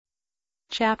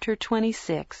Chapter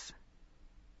 26.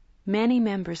 Many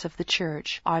members of the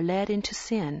church are led into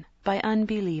sin by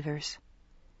unbelievers.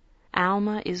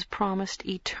 Alma is promised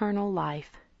eternal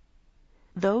life.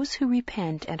 Those who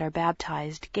repent and are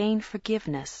baptized gain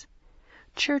forgiveness.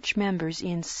 Church members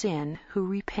in sin who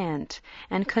repent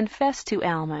and confess to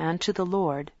Alma and to the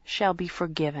Lord shall be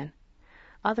forgiven.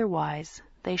 Otherwise,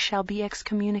 they shall be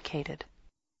excommunicated.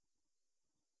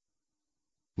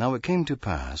 Now it came to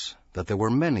pass that there were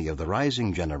many of the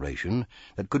rising generation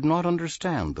that could not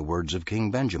understand the words of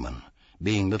King Benjamin,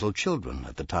 being little children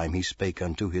at the time he spake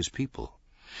unto his people.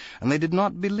 And they did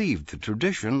not believe the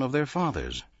tradition of their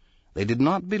fathers. They did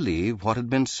not believe what had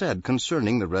been said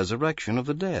concerning the resurrection of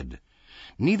the dead.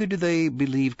 Neither did they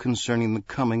believe concerning the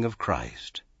coming of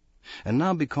Christ. And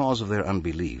now because of their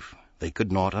unbelief, they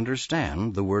could not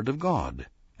understand the word of God,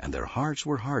 and their hearts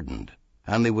were hardened,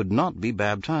 and they would not be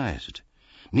baptized.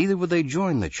 Neither would they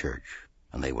join the church,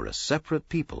 and they were a separate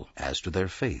people as to their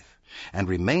faith, and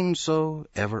remained so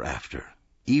ever after,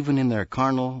 even in their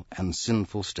carnal and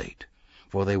sinful state,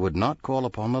 for they would not call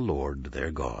upon the Lord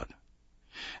their God.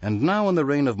 And now in the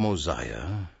reign of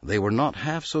Mosiah they were not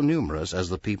half so numerous as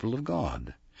the people of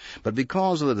God, but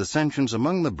because of the dissensions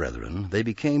among the brethren they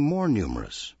became more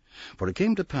numerous. For it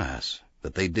came to pass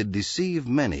that they did deceive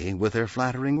many with their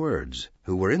flattering words,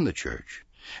 who were in the church,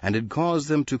 and did cause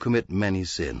them to commit many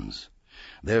sins.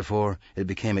 Therefore it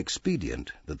became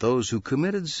expedient that those who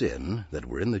committed sin that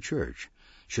were in the church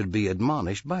should be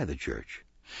admonished by the church.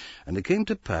 And it came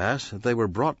to pass that they were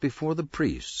brought before the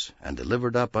priests, and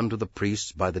delivered up unto the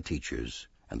priests by the teachers.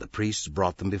 And the priests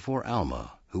brought them before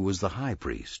Alma, who was the high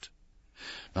priest.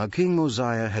 Now King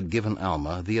Mosiah had given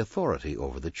Alma the authority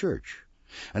over the church.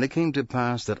 And it came to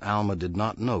pass that Alma did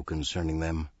not know concerning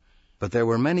them. But there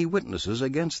were many witnesses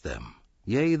against them.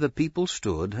 Yea, the people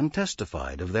stood and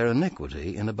testified of their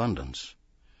iniquity in abundance.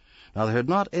 Now there had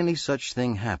not any such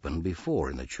thing happened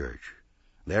before in the church.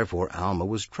 Therefore Alma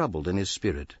was troubled in his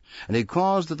spirit, and he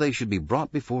caused that they should be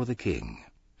brought before the king.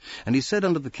 And he said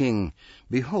unto the king,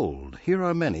 Behold, here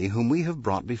are many whom we have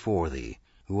brought before thee,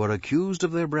 who are accused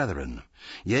of their brethren.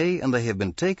 Yea, and they have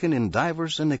been taken in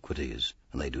divers iniquities,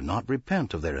 and they do not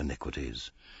repent of their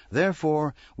iniquities.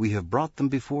 Therefore we have brought them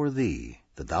before thee,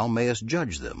 that thou mayest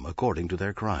judge them according to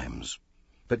their crimes.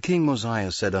 But King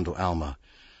Mosiah said unto Alma,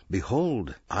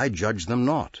 Behold, I judge them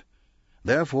not.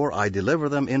 Therefore I deliver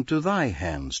them into thy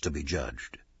hands to be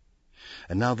judged.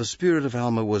 And now the spirit of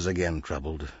Alma was again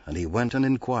troubled, and he went and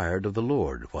inquired of the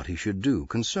Lord what he should do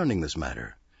concerning this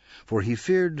matter, for he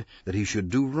feared that he should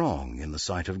do wrong in the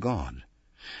sight of God.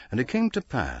 And it came to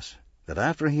pass that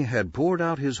after he had poured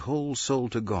out his whole soul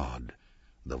to God,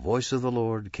 the voice of the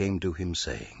Lord came to him,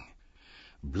 saying,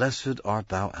 Blessed art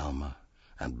thou, Alma,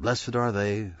 and blessed are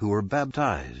they who were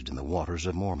baptized in the waters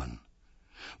of Mormon.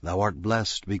 Thou art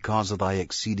blessed because of thy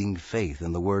exceeding faith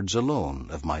in the words alone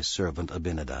of my servant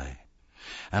Abinadi.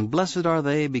 And blessed are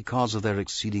they because of their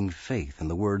exceeding faith in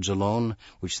the words alone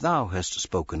which thou hast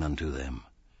spoken unto them.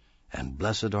 And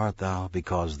blessed art thou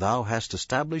because thou hast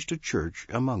established a church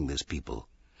among this people,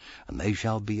 and they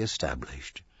shall be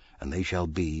established, and they shall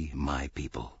be my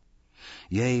people.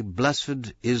 Yea,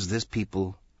 blessed is this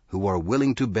people who are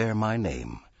willing to bear my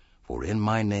name, for in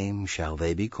my name shall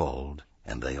they be called,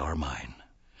 and they are mine.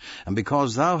 And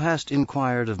because thou hast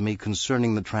inquired of me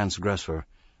concerning the transgressor,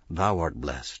 thou art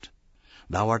blessed.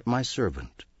 Thou art my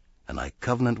servant, and I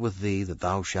covenant with thee that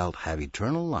thou shalt have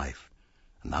eternal life,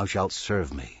 and thou shalt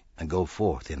serve me, and go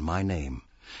forth in my name,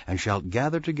 and shalt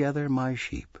gather together my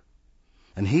sheep.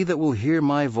 And he that will hear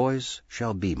my voice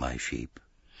shall be my sheep,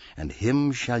 and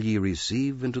him shall ye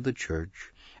receive into the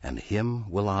church, and him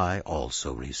will I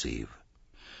also receive.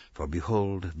 For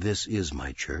behold, this is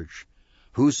my church.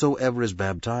 Whosoever is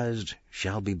baptized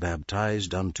shall be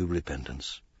baptized unto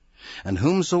repentance. And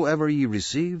whomsoever ye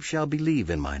receive shall believe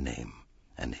in my name,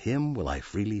 and him will I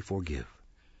freely forgive.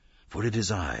 For it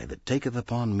is I that taketh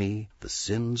upon me the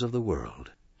sins of the world.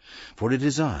 For it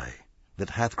is I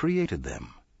that hath created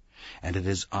them, and it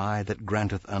is I that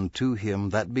granteth unto him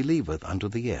that believeth unto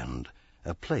the end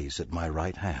a place at my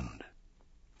right hand.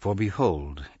 For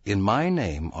behold, in my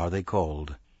name are they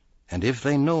called, and if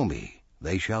they know me,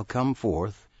 they shall come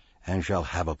forth, and shall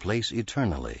have a place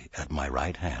eternally at my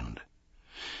right hand.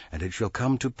 And it shall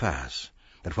come to pass,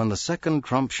 that when the second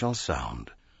trump shall sound,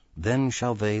 then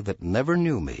shall they that never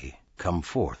knew me come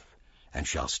forth, and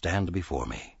shall stand before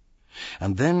me.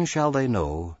 And then shall they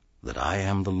know that I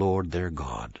am the Lord their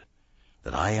God,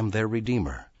 that I am their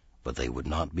Redeemer, but they would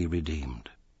not be redeemed.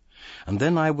 And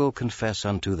then I will confess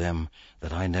unto them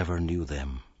that I never knew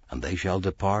them, and they shall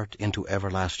depart into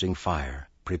everlasting fire,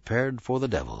 prepared for the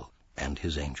devil and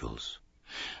his angels.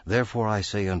 Therefore I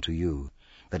say unto you,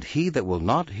 that he that will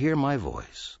not hear my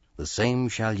voice, the same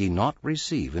shall ye not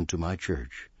receive into my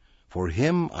church, for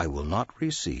him I will not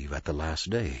receive at the last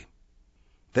day.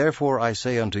 Therefore I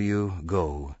say unto you,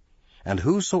 Go, and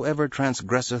whosoever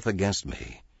transgresseth against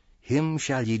me, him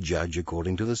shall ye judge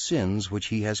according to the sins which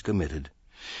he has committed.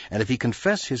 And if he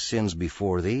confess his sins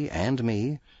before thee and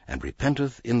me, and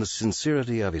repenteth in the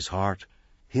sincerity of his heart,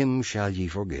 him shall ye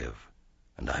forgive,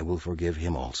 and I will forgive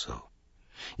him also.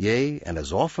 Yea, and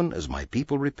as often as my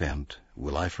people repent,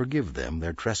 will I forgive them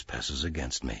their trespasses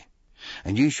against me.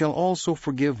 And ye shall also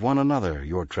forgive one another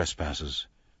your trespasses.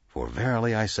 For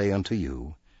verily I say unto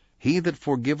you, he that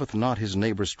forgiveth not his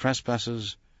neighbour's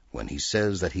trespasses, when he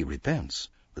says that he repents,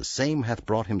 the same hath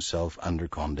brought himself under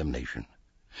condemnation.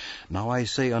 Now I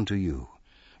say unto you,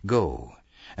 Go,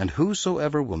 and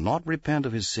whosoever will not repent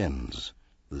of his sins,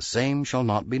 the same shall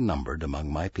not be numbered among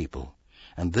my people.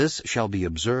 And this shall be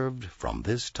observed from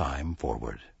this time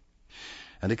forward.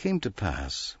 And it came to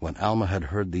pass, when Alma had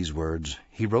heard these words,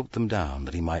 he wrote them down,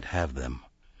 that he might have them,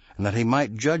 and that he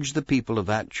might judge the people of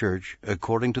that church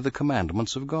according to the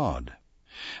commandments of God.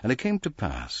 And it came to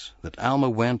pass, that Alma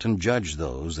went and judged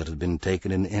those that had been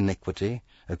taken in iniquity,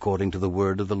 according to the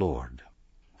word of the Lord.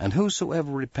 And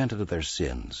whosoever repented of their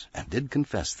sins, and did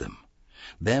confess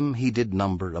them he did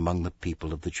number among the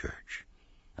people of the church.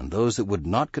 And those that would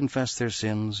not confess their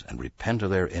sins, and repent of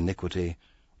their iniquity,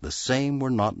 the same were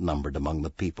not numbered among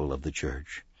the people of the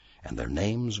church, and their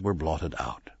names were blotted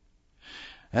out.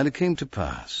 And it came to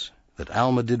pass, that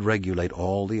Alma did regulate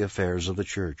all the affairs of the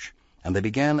church, and they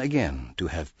began again to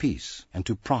have peace, and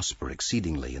to prosper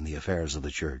exceedingly in the affairs of the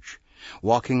church,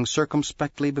 walking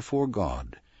circumspectly before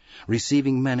God,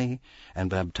 receiving many, and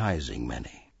baptizing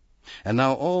many. And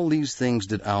now all these things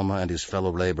did Alma and his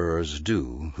fellow laborers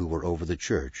do, who were over the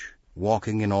church,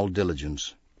 walking in all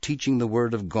diligence, teaching the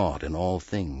word of God in all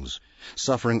things,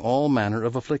 suffering all manner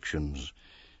of afflictions,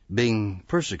 being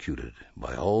persecuted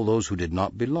by all those who did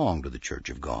not belong to the church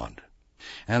of God.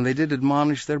 And they did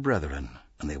admonish their brethren,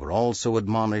 and they were also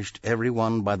admonished every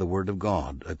one by the word of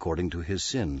God, according to his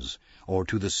sins, or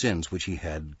to the sins which he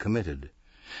had committed,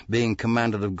 being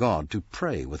commanded of God to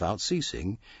pray without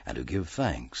ceasing, and to give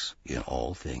thanks in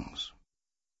all things.